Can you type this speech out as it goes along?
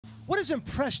What has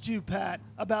impressed you, Pat,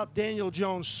 about Daniel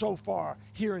Jones so far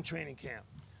here in training camp?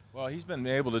 Well, he's been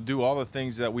able to do all the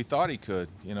things that we thought he could,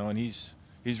 and he's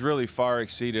really far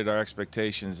exceeded our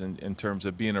expectations in terms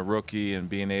of being a rookie and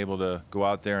being able to go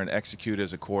out there and execute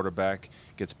as a quarterback.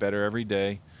 Gets better every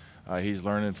day. He's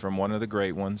learning from one of the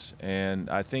great ones, and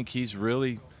I think he's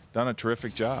really done a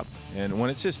terrific job. And when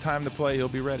it's his time to play, he'll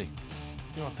be ready.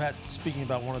 Pat, speaking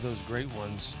about one of those great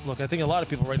ones, look, I think a lot of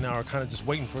people right now are kind of just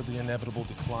waiting for the inevitable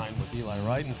decline with Eli,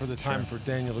 right? And for the time for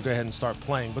Daniel to go ahead and start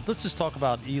playing. But let's just talk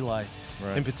about Eli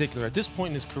in particular. At this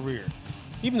point in his career,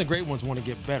 even the great ones want to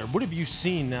get better. What have you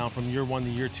seen now from year one to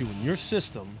year two in your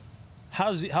system?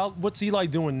 What's Eli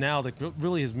doing now that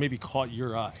really has maybe caught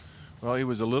your eye? Well, he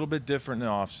was a little bit different in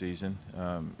the offseason.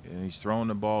 And he's throwing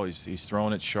the ball. He's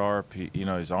throwing it sharp.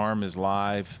 His arm is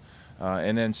live.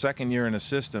 And then second year in the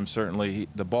system, certainly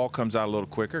the ball comes out a little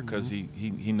quicker because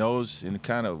he knows, and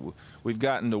we've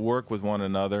gotten to work with one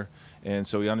another, and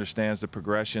so he understands the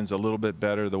progressions a little bit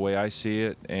better the way I see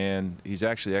it, and he's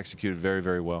actually executed very,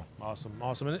 very well. Awesome.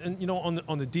 And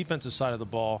on the defensive side of the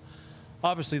ball,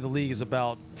 obviously the league is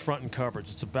about front and coverage.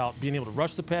 It's about being able to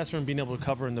rush the passer and being able to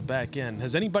cover in the back end.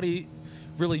 Has anybody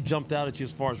really jumped out at you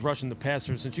as far as rushing the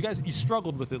passer, since you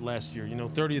struggled with it last year,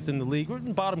 30th in the league? We're in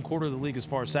the bottom quarter of the league as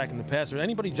far as sacking the passer.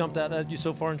 Anybody jumped out at you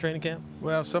so far in training camp?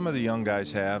 Well, some of the young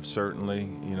guys have, certainly.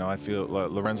 I feel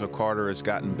Lorenzo Carter has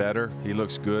gotten better. He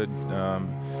looks good.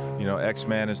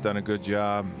 X-Man has done a good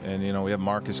job, and we have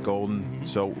Marcus Golden.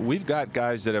 So we've got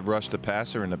guys that have rushed the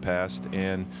passer in the past,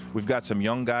 and we've got some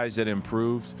young guys that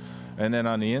improved. And then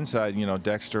on the inside,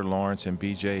 Dexter Lawrence and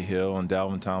B.J. Hill and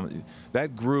Dalvin Thomas.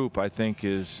 That group, I think,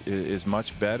 is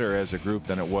much better as a group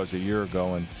than it was a year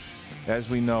ago. And as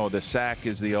we know, the sack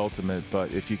is the ultimate,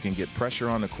 but if you can get pressure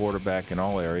on the quarterback in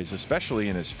all areas, especially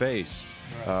in his face,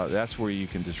 that's where you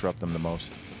can disrupt them the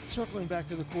most. Circling back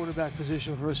to the quarterback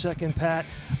position for a second, Pat,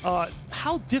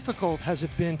 how difficult has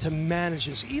it been to manage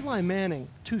this? Eli Manning,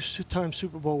 two-time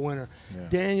Super Bowl winner. Yeah.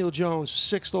 Daniel Jones,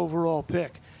 6th overall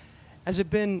pick. Has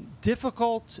it been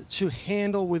difficult to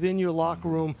handle within your locker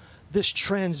room this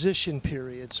transition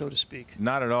period, so to speak?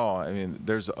 Not at all. I mean,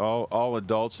 there's all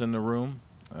adults in the room.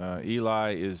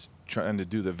 Eli is trying to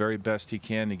do the very best he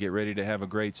can to get ready to have a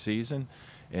great season.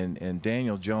 And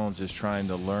Daniel Jones is trying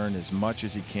to learn as much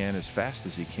as he can, as fast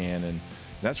as he can. And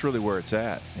that's really where it's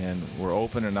at. And we're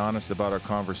open and honest about our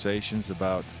conversations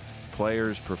about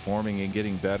players performing and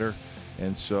getting better.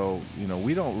 And so,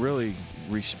 we don't really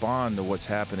respond to what's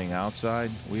happening outside.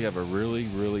 We have a really,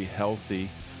 really healthy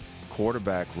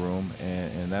quarterback room,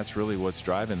 and that's really what's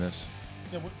driving this.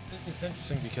 Yeah, it's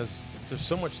interesting because there's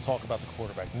so much talk about the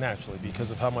quarterback naturally because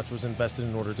of how much was invested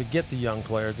in order to get the young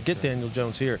player, to get Daniel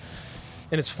Jones here.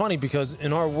 And it's funny because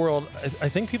in our world, I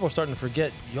think people are starting to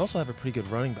forget you also have a pretty good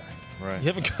running back. Right.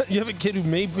 You have a kid who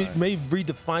may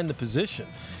redefine the position.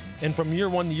 And from year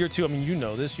one to year two,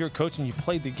 this, you're a coach and you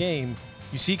played the game.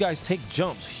 You see guys take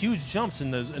jumps, huge jumps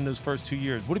in those first 2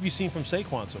 years. What have you seen from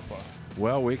Saquon so far?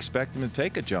 Well, we expect him to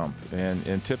take a jump.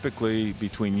 And typically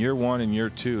between year one and year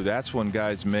two, that's when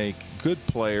guys good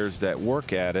players that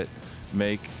work at it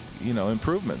make,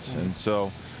 improvements. And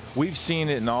so we've seen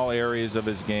it in all areas of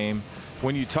his game.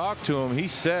 When you talk to him, he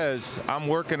says, I'm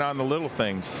working on the little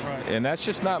things. Right. And that's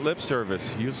just not lip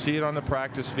service. You'll see it on the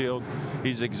practice field.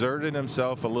 He's exerted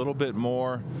himself a little bit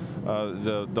more.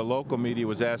 The local media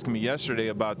was asking me yesterday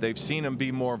about they've seen him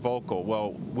be more vocal.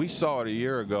 Well, we saw it a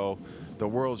year ago. The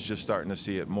world's just starting to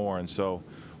see it more. And so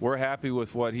we're happy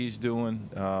with what he's doing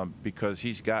because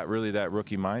he's got really that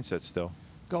rookie mindset still.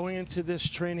 Going into this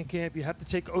training camp, you have to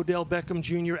take Odell Beckham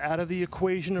Jr. out of the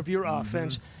equation of your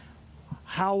offense.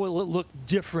 How will it look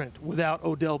different without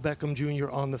Odell Beckham Jr.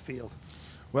 on the field?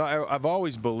 Well, I've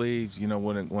always believed,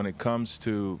 when it comes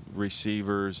to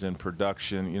receivers and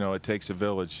production, it takes a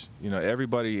village.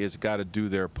 Everybody has got to do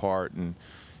their part. And,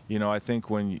 I think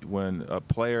when a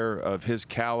player of his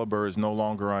caliber is no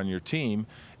longer on your team,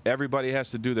 everybody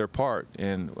has to do their part.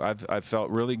 And I've felt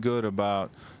really good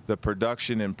about the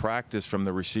production and practice from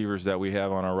the receivers that we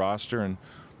have on our roster. And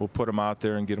we'll put them out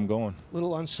there and get them going. A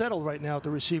little unsettled right now at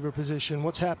the receiver position.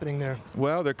 What's happening there?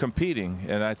 Well, they're competing,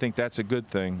 and I think that's a good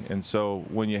thing. And so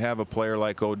when you have a player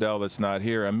like Odell that's not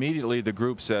here, immediately the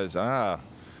group says,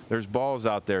 there's balls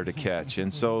out there to catch.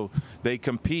 And so they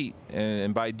compete,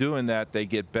 and by doing that, they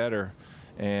get better.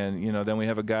 And, then we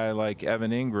have a guy like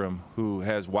Evan Ingram who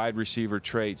has wide receiver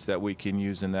traits that we can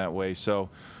use in that way. So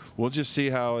we'll just see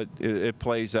how it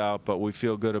plays out, but we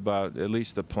feel good about at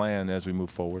least the plan as we move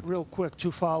forward. Real quick,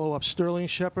 2 follow-ups. Sterling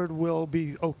Shepard will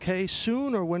be okay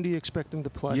soon, or when do you expect him to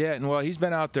play? Yeah, and well, he's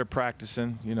been out there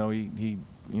practicing. He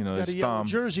you know, got his a yellow thumb.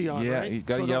 jersey on, yeah, right? He's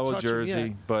got So a don't yellow touch him jersey,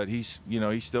 yet. but he's, you know,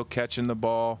 he's still catching the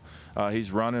ball.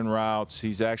 He's running routes.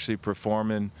 He's actually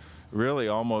performing really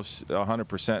almost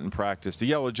 100% in practice. The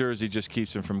yellow jersey just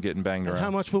keeps him from getting banged And around.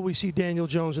 how much will we see Daniel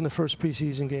Jones in the first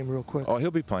preseason game, real quick? Oh, he'll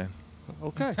be playing.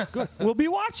 Okay, good. We'll be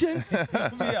watching.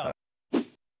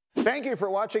 Thank you for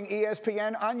watching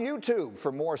ESPN on YouTube.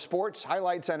 For more sports,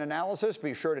 highlights, and analysis,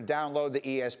 be sure to download the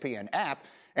ESPN app.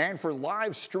 And for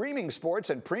live streaming sports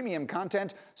and premium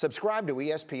content, subscribe to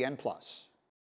ESPN+.